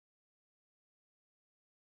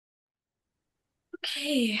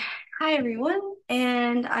Okay, hi everyone,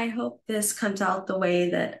 and I hope this comes out the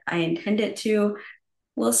way that I intend it to.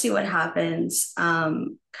 We'll see what happens,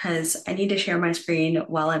 because I need to share my screen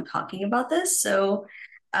while I'm talking about this.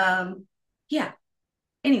 Um, yeah,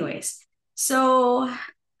 anyways, so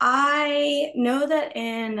I know that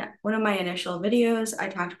in one of my initial videos, I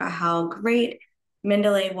talked about how great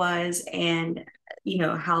Mendeley was and,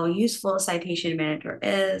 how useful Citation Manager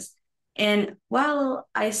is. And while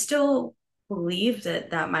I still believe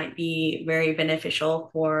that that might be very beneficial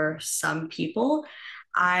for some people,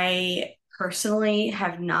 I personally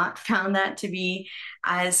have not found that to be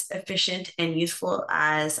as efficient and useful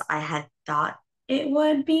as I had thought it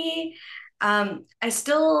would be. I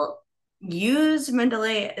still use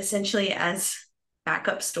Mendeley essentially as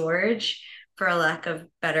backup storage for a lack of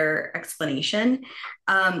better explanation.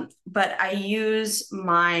 But I use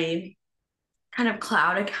my kind of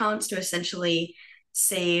cloud accounts to essentially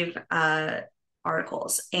save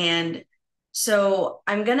articles. And so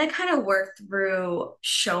I'm going to kind of work through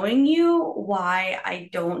showing you why I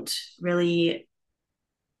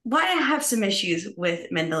have some issues with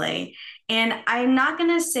Mendeley. And I'm not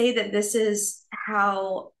going to say that this is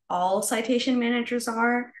how all citation managers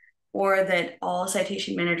are, or that all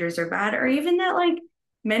citation managers are bad, or even that like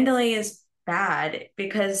Mendeley is bad,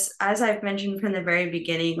 because as I've mentioned from the very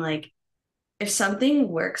beginning, like if something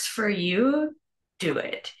works for you, do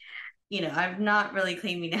it. I'm not really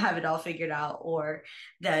claiming to have it all figured out or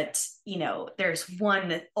that, there's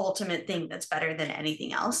one ultimate thing that's better than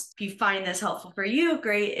anything else. If you find this helpful for you,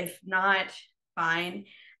 great. If not, fine.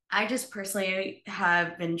 I just personally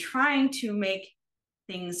have been trying to make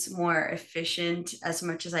things more efficient as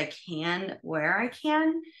much as I can where I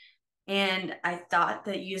can. And I thought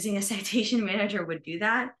that using a citation manager would do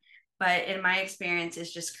that. But in my experience,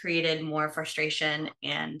 it's just created more frustration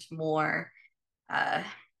and more I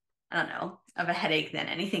don't know, of a headache than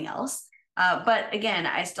anything else. But again,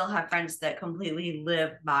 I still have friends that completely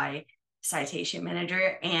live by Citation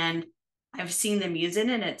Manager, and I've seen them use it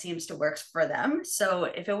and it seems to work for them. So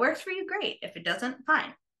if it works for you, great. If it doesn't,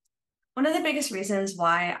 fine. One of the biggest reasons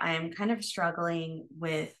why I'm kind of struggling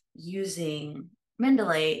with using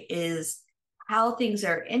Mendeley is how things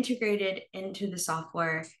are integrated into the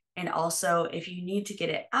software. And also, if you need to get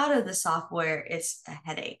it out of the software, it's a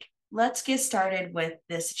headache. Let's get started with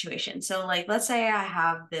this situation. So, like, let's say I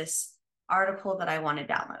have this article that I want to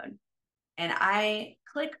download, and I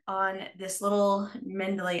click on this little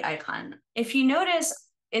Mendeley icon. If you notice,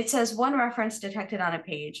 it says one reference detected on a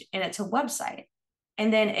page, and it's a website.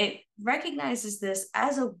 And then it recognizes this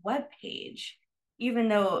as a web page, even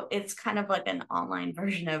though it's kind of like an online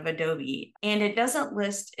version of Adobe. And it doesn't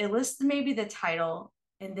list, it lists maybe the title,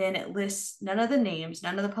 and then it lists none of the names,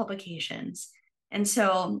 none of the publications. And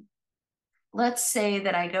so let's say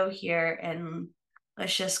that I go here and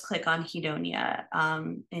let's just click on hedonia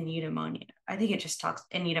and eudaimonia. I think it just talks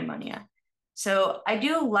in eudaimonia. So I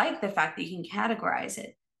do like the fact that you can categorize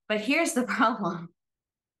it, but here's the problem.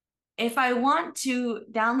 If I want to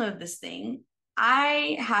download this thing,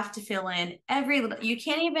 I have to fill in you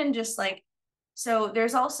can't even just like, so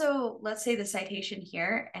there's also, let's say the citation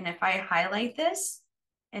here. And if I highlight this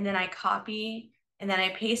and then I copy and then I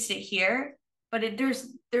paste it here, but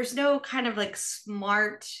there's no kind of like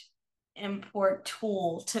smart import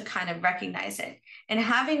tool to kind of recognize it. And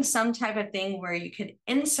having some type of thing where you could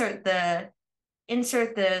insert the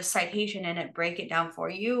citation in it, break it down for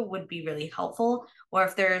you would be really helpful. Or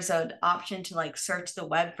if there's an option to like search the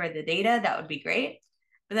web for the data, that would be great.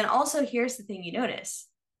 But then also here's the thing you notice.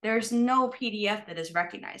 There's no PDF that is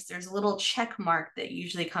recognized. There's a little check mark that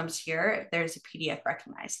usually comes here if there's a PDF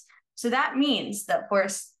recognized. So that means that for a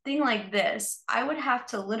thing like this, I would have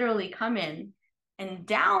to literally come in and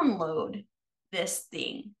download this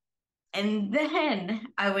thing. And then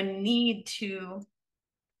I would need to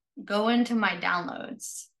go into my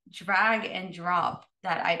downloads, drag and drop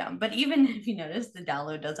that item. But even if you notice, the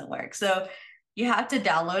download doesn't work. So you have to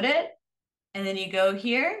download it, and then you go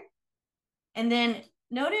here, and then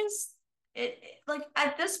notice like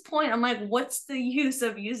at this point, I'm like, what's the use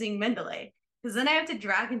of using Mendeley? Because then I have to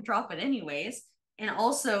drag and drop it anyways. And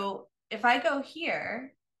also, if I go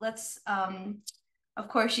here, let's of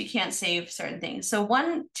course you can't save certain things. So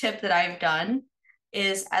one tip that I've done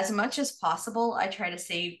is, as much as possible, I try to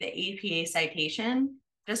save the APA citation,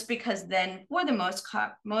 just because then for the most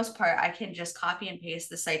part, I can just copy and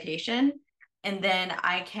paste the citation, and then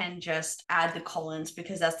I can just add the colons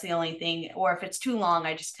because that's the only thing. Or if it's too long,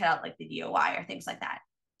 I just cut out like the DOI or things like that.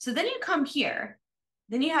 So then you come here,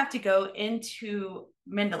 then you have to go into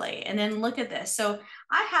Mendeley and then look at this. So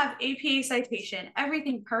I have APA citation,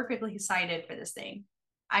 everything perfectly cited for this thing.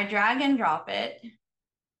 I drag and drop it.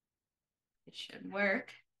 It should work.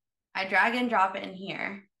 I drag and drop it in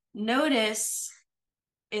here. Notice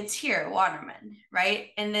it's here, Waterman,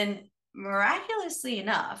 right? And then miraculously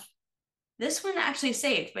enough, this one actually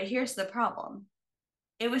saved, but here's the problem.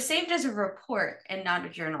 It was saved as a report and not a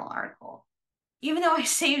journal article, even though I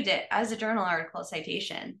saved it as a journal article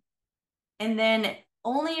citation. And then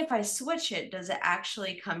only if I switch it does it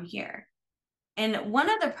actually come here. And one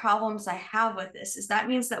of the problems I have with this is that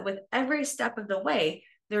means that with every step of the way,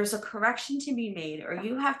 there's a correction to be made, or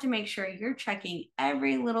you have to make sure you're checking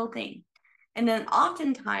every little thing. And then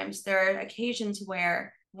oftentimes there are occasions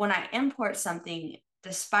where when I import something,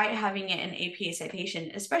 despite having it in APA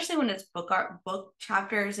citation, especially when it's book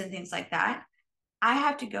chapters and things like that, I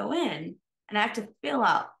have to go in and I have to fill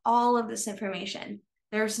out all of this information.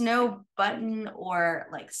 There's no button or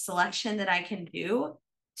like selection that I can do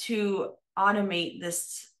to automate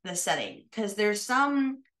this setting, because there's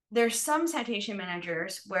some citation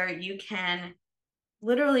managers where you can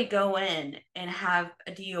literally go in and have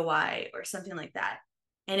a DOI or something like that,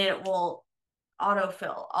 and it will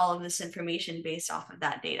autofill all of this information based off of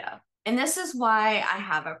that data. And this is why I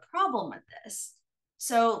have a problem with this.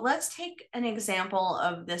 So let's take an example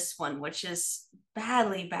of this one, which is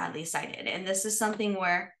badly, badly cited. And this is something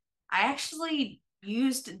where I actually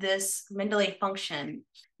used this Mendeley function.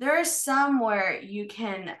 There are some where you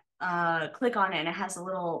can click on it and it has a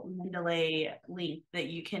little Mendeley link that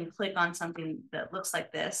you can click on something that looks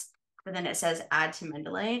like this, but then it says add to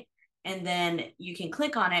Mendeley. And then you can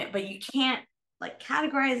click on it, but you can't like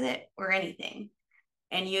categorize it or anything.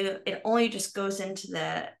 And it only just goes into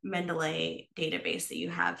the Mendeley database that you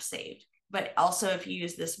have saved. But also if you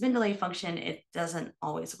use this Mendeley function, it doesn't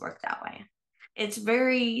always work that way. It's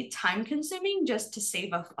very time consuming just to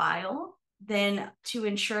save a file. Then to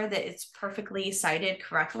ensure that it's perfectly cited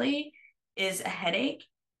correctly is a headache.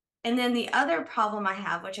 And then the other problem I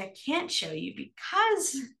have, which I can't show you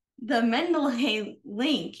because the Mendeley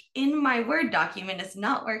link in my Word document is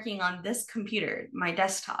not working on this computer, my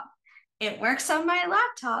desktop. It works on my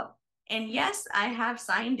laptop. And yes, I have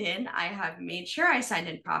signed in. I have made sure I signed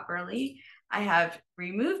in properly. I have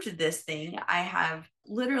removed this thing. I have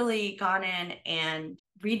literally gone in and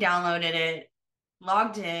re-downloaded it,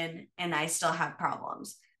 logged in, and I still have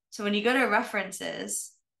problems. So when you go to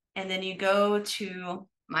references and then you go to,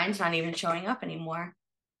 mine's not even showing up anymore.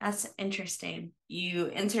 That's interesting. You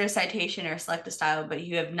insert a citation or select a style, but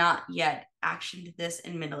you have not yet actioned this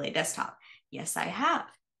in Mendeley Desktop. Yes, I have.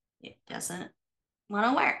 It doesn't want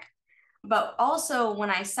to work. But also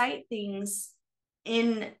when I cite things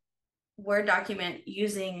in Word document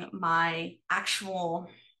using my actual,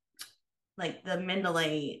 like the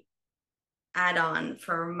Mendeley add-on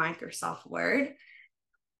for Microsoft Word,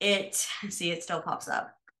 it still pops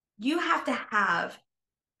up. You have to have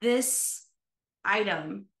this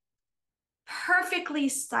item perfectly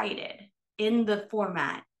cited in the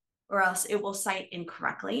format, or else it will cite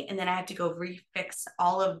incorrectly. And then I have to go refix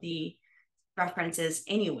all of the references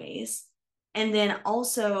anyways. And then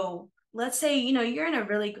also, let's say, you're in a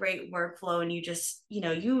really great workflow and you just,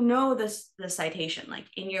 the citation, like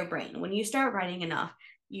in your brain. When you start writing enough,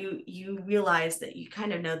 you realize that you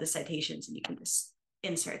kind of know the citations and you can just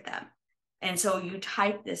insert them. And so you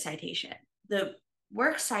type the citation. The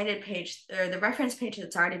works cited page, or the reference page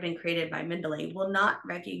that's already been created by Mendeley, will not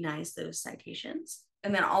recognize those citations.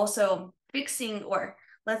 And then also fixing, or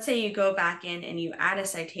let's say you go back in and you add a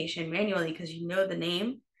citation manually because you know the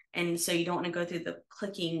name, and so you don't want to go through the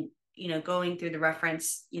clicking, going through the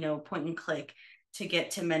reference, point and click to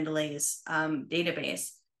get to Mendeley's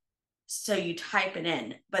database. So you type it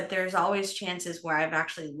in, but there's always chances where I've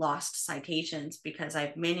actually lost citations because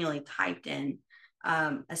I've manually typed in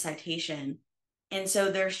a citation. And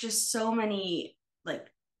so there's just so many like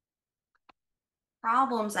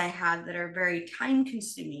problems I have that are very time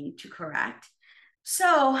consuming to correct.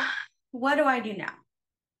 So what do I do now?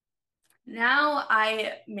 Now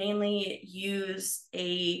I mainly use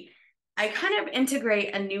I kind of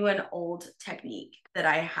integrate a new and old technique that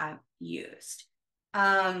I have used.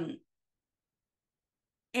 And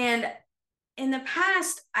in the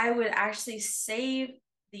past, I would actually save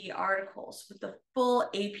the articles with the full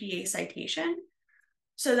APA citation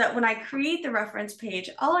so that when I create the reference page,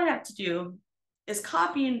 all I have to do is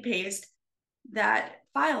copy and paste that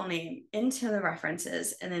file name into the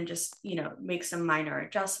references and then just, make some minor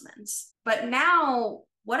adjustments. But now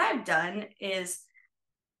what I've done is,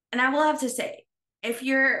 and I will have to say, if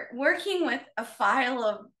you're working with a file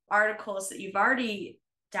of articles that you've already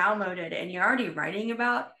downloaded and you're already writing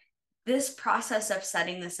about, this process of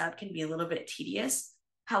setting this up can be a little bit tedious.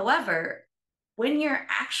 However, when you're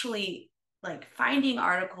actually like finding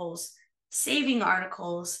articles, saving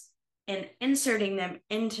articles, and inserting them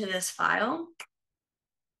into this file,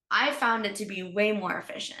 I found it to be way more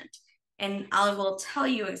efficient. And I will tell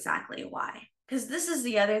you exactly why. Because this is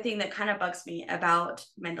the other thing that kind of bugs me about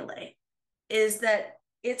Mendeley is that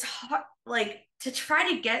it's hard, like to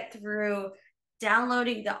try to get through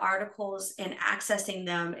downloading the articles and accessing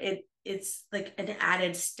them, it's like an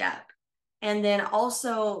added step. And then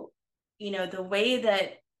also, the way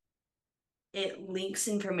that it links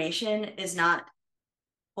information is not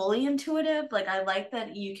fully intuitive. Like I like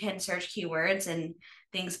that you can search keywords and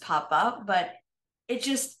things pop up, but it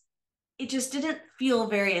just it just didn't feel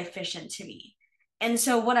very efficient to me. And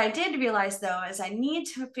so what I did realize though is I need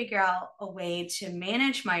to figure out a way to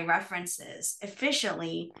manage my references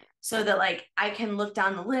efficiently so that like I can look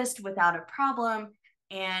down the list without a problem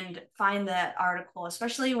and find the article,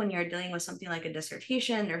 especially when you're dealing with something like a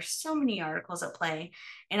dissertation. There's so many articles at play,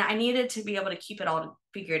 and I needed to be able to keep it all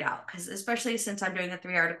figured out because especially since I'm doing a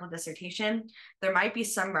 3 article dissertation, there might be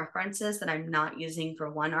some references that I'm not using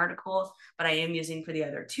for one article, but I am using for the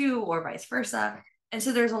other 2 or vice versa. And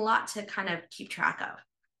so there's a lot to kind of keep track of.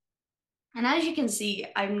 And as you can see,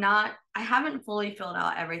 I haven't fully filled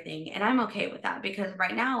out everything, and I'm okay with that because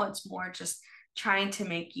right now it's more just trying to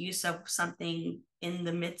make use of something in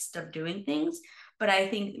the midst of doing things. But I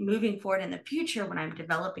think moving forward in the future, when I'm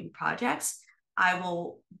developing projects, I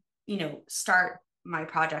will, start my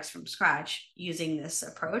projects from scratch using this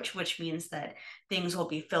approach, which means that things will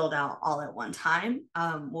be filled out all at one time.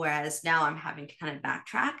 Whereas now I'm having to kind of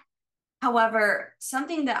backtrack. However,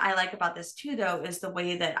 something that I like about this too, though, is the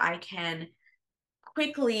way that I can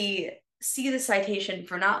quickly see the citation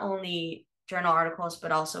for not only journal articles,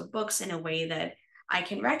 but also books in a way that I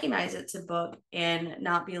can recognize it's a book and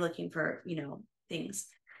not be looking for, things.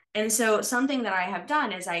 And so something that I have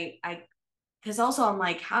done is because also I'm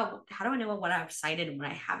like, how do I know what I've cited and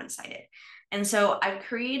what I haven't cited? And so I've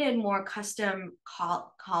created more custom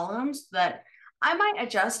columns that I might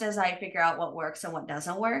adjust as I figure out what works and what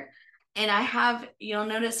doesn't work. And you'll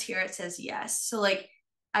notice here it says yes. So like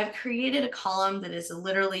I've created a column that is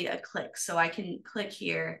literally a click. So I can click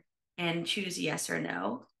here and choose yes or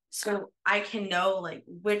no. So I can know like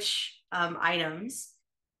which items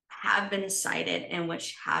have been cited and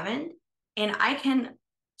which haven't. And I can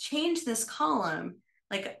change this column,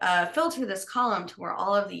 like filter this column to where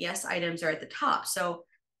all of the yes items are at the top. So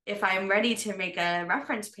if I'm ready to make a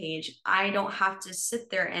reference page, I don't have to sit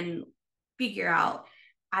there and figure out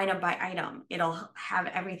item by item. It'll have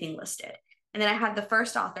everything listed. And then I have the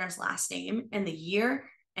first author's last name and the year.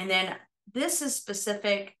 And then this is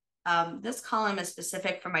specific. This column is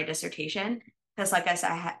specific for my dissertation because, like I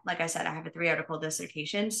said, I have a 3 article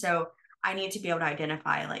dissertation. So I need to be able to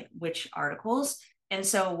identify like which articles. And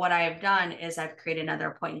so what I've done is I've created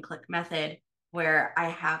another point and click method where I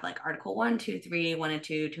have like article 1, 2, 3, 1 and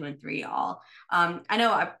 2, 2 and 3 all. I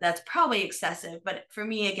know that's probably excessive, but for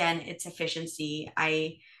me, again, it's efficiency.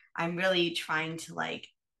 I'm really trying to like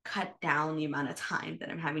cut down the amount of time that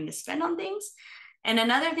I'm having to spend on things. And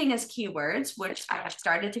another thing is keywords, which I have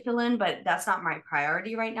started to fill in, but that's not my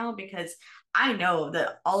priority right now because I know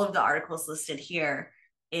that all of the articles listed here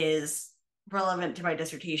is relevant to my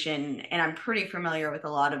dissertation and I'm pretty familiar with a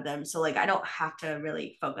lot of them. So like I don't have to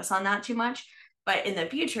really focus on that too much. But in the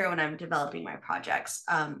future, when I'm developing my projects,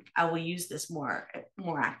 I will use this more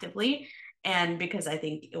actively. And because I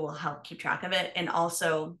think it will help keep track of it. And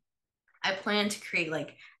also I plan to create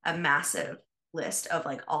like a massive list of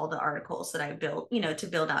like all the articles that I built, to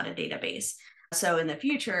build out a database. So in the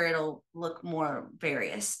future, it'll look more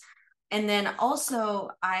various. And then also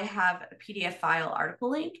I have a PDF file article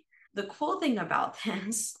link. The cool thing about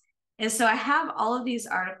this is so I have all of these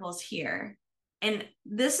articles here. And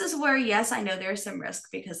this is where, yes, I know there's some risk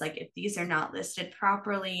because like if these are not listed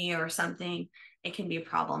properly or something, it can be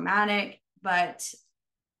problematic. But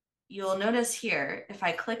you'll notice here, if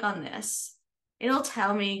I click on this, it'll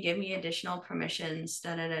tell me, give me additional permissions,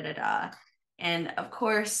 da da da da da. And of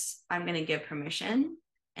course, I'm going to give permission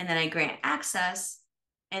and then I grant access.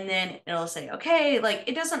 And then it'll say, okay, like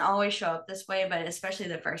it doesn't always show up this way, but especially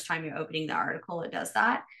the first time you're opening the article, it does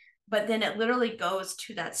that. But then it literally goes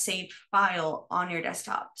to that saved file on your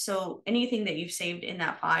desktop. So anything that you've saved in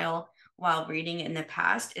that file while reading in the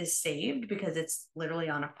past is saved because it's literally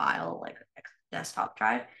on a file like a desktop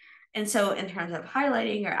drive. And so in terms of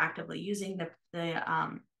highlighting or actively using the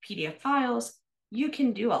PDF files, you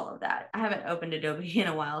can do all of that. I haven't opened Adobe in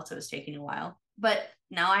a while, so it's taking a while, but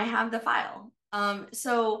now I have the file.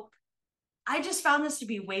 So I just found this to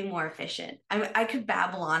be way more efficient. I could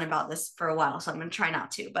babble on about this for a while, so I'm going to try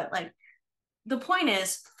not to, but like the point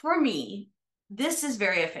is for me, this is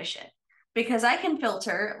very efficient. because I can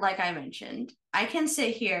filter, like I mentioned. I can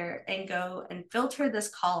sit here and go and filter this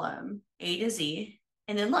column A to Z.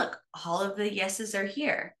 And then look, all of the yeses are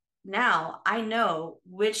here. Now I know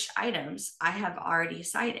which items I have already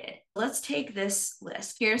cited. Let's take this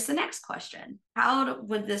list. Here's the next question. How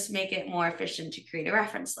would this make it more efficient to create a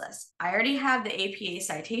reference list? I already have the APA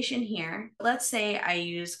citation here. Let's say I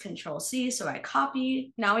use Control C, so I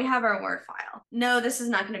copy. Now we have our Word file. No, this is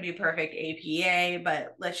not going to be perfect APA,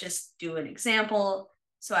 but let's just do an example.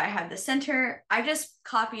 So I have the center. I just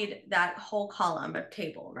copied that whole column of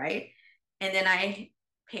table, right? And then I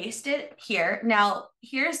paste it here. Now,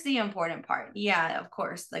 here's the important part. Yeah, of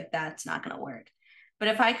course, like that's not going to work. But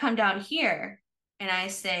if I come down here and I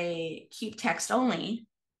say keep text only,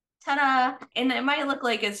 ta-da! And it might look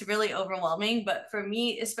like it's really overwhelming, but for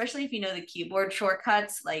me, especially if you know the keyboard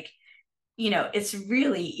shortcuts, like, it's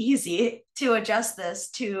really easy to adjust this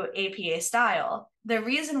to APA style. The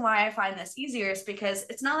reason why I find this easier is because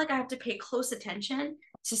it's not like I have to pay close attention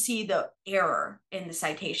to see the error in the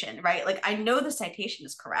citation, right? Like I know the citation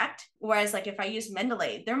is correct. Whereas like if I use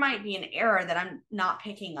Mendeley, there might be an error that I'm not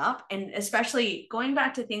picking up. And especially going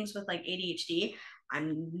back to things with like ADHD,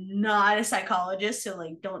 I'm not a psychologist, so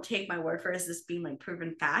like don't take my word for it as this being like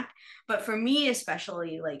proven fact. But for me,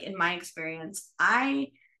 especially like in my experience, I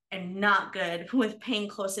am not good with paying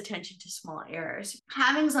close attention to small errors.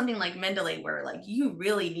 Having something like Mendeley where like you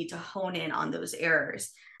really need to hone in on those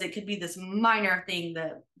errors. It could be this minor thing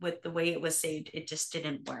that with the way it was saved, it just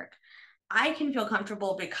didn't work. I can feel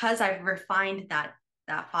comfortable because I've refined that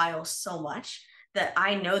file so much that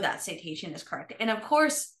I know that citation is correct. And of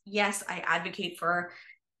course, yes, I advocate for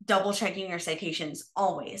double checking your citations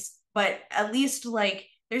always, but at least like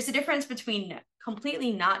there's a difference between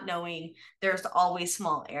completely not knowing there's always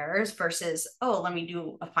small errors versus, oh, let me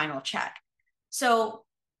do a final check. So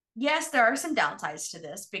yes, there are some downsides to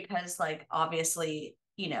this because like obviously,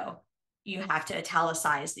 you have to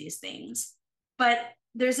italicize these things. But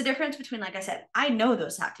there's a difference between, like I said, I know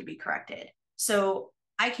those have to be corrected. So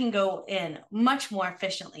I can go in much more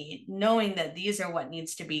efficiently knowing that these are what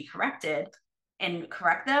needs to be corrected and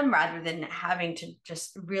correct them rather than having to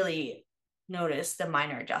just really notice the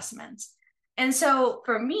minor adjustments. And so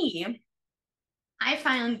for me, I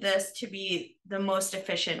found this to be the most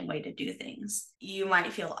efficient way to do things. You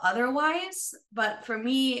might feel otherwise, but for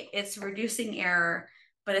me, it's reducing error,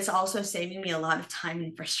 but it's also saving me a lot of time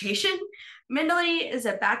and frustration. Mendeley is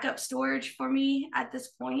a backup storage for me at this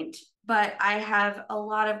point, but I have a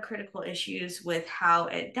lot of critical issues with how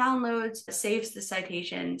it downloads, saves the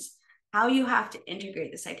citations, how you have to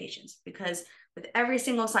integrate the citations, because with every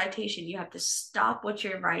single citation, you have to stop what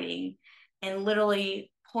you're writing and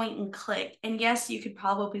literally point and click. And yes, you could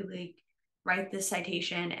probably like write this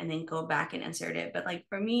citation and then go back and insert it. But like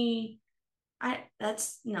for me,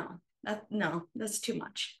 that's too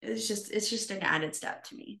much. It's just an added step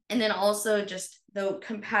to me. And then also just the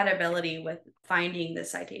compatibility with finding the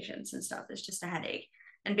citations and stuff is just a headache.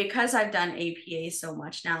 And because I've done APA so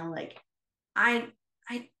much now, like I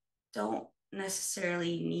don't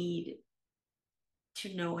necessarily need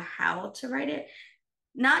to know how to write it.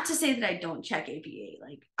 Not to say that I don't check APA.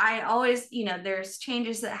 Like I always, there's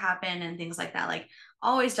changes that happen and things like that. Like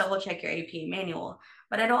always double check your APA manual,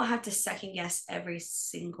 but I don't have to second guess every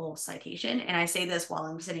single citation. And I say this while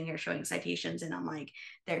I'm sitting here showing citations and I'm like,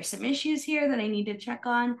 there's some issues here that I need to check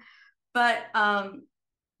on. But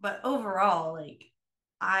overall, like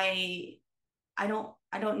I I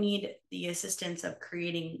don't need the assistance of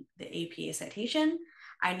creating the APA citation.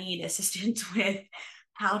 I need assistance with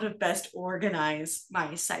how to best organize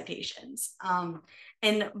my citations.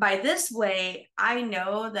 And by this way, I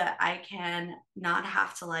know that I can not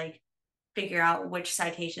have to like figure out which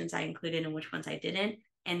citations I included and which ones I didn't.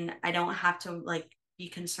 And I don't have to like be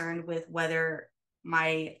concerned with whether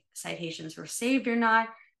my citations were saved or not.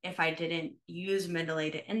 If I didn't use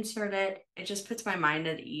Mendeley to insert it, it just puts my mind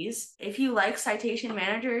at ease. If you like citation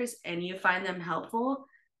managers and you find them helpful,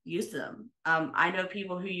 use them. I know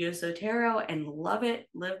people who use Zotero and love it,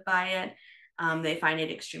 live by it. They find it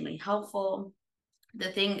extremely helpful.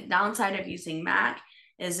 The downside of using Mac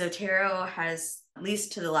is Zotero has, at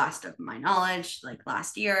least to the last of my knowledge, like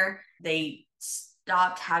last year, they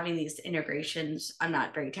stopped having these integrations. I'm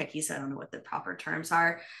not very techy, so I don't know what the proper terms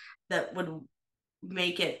are, that would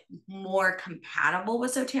make it more compatible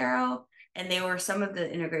with Zotero. And they were some of the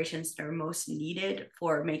integrations that are most needed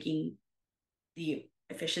for making the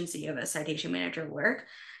efficiency of a citation manager work.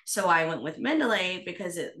 So I went with Mendeley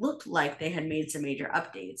because it looked like they had made some major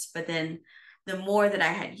updates. But then the more that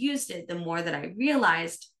I had used it, the more that I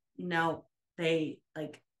realized, no, they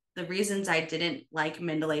like the reasons I didn't like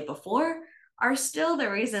Mendeley before are still the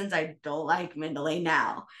reasons I don't like Mendeley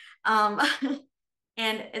now. Um,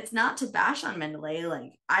 and it's not to bash on Mendeley.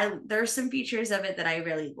 Like there's some features of it that I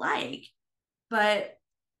really like, but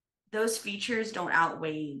those features don't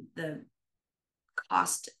outweigh the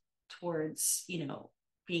cost towards,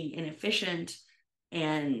 being inefficient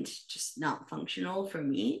and just not functional for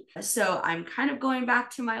me. So I'm kind of going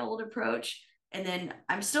back to my old approach. And then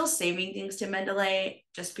I'm still saving things to Mendeley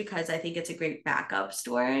just because I think it's a great backup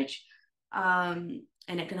storage. And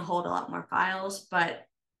it can hold a lot more files, but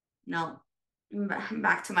no,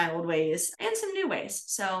 back to my old ways and some new ways.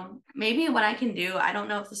 So maybe what I can do, I don't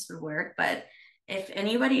know if this would work, but if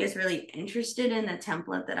anybody is really interested in the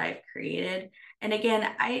template that I've created, and again,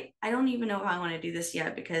 I don't even know if I want to do this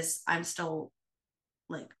yet because I'm still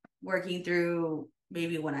like working through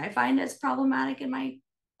maybe what I find as problematic in my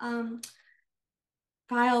um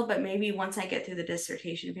file, but maybe once I get through the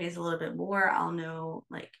dissertation phase a little bit more, I'll know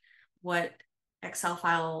like what Excel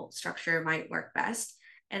file structure might work best.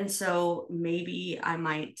 And so maybe I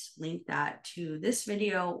might link that to this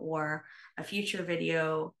video or a future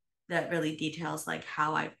video that really details like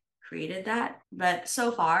how I've created that. But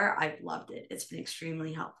so far, I've loved it. It's been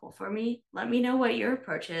extremely helpful for me. Let me know what your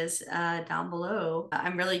approach is down below.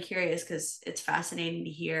 I'm really curious because it's fascinating to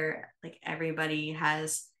hear like everybody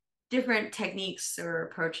has different techniques or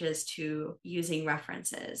approaches to using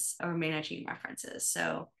references or managing references.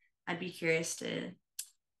 So I'd be curious to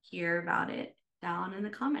hear about it down in the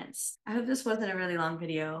comments. I hope this wasn't a really long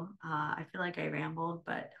video. I feel like I rambled,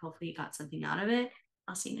 but hopefully you got something out of it.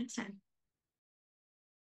 I'll see you next time.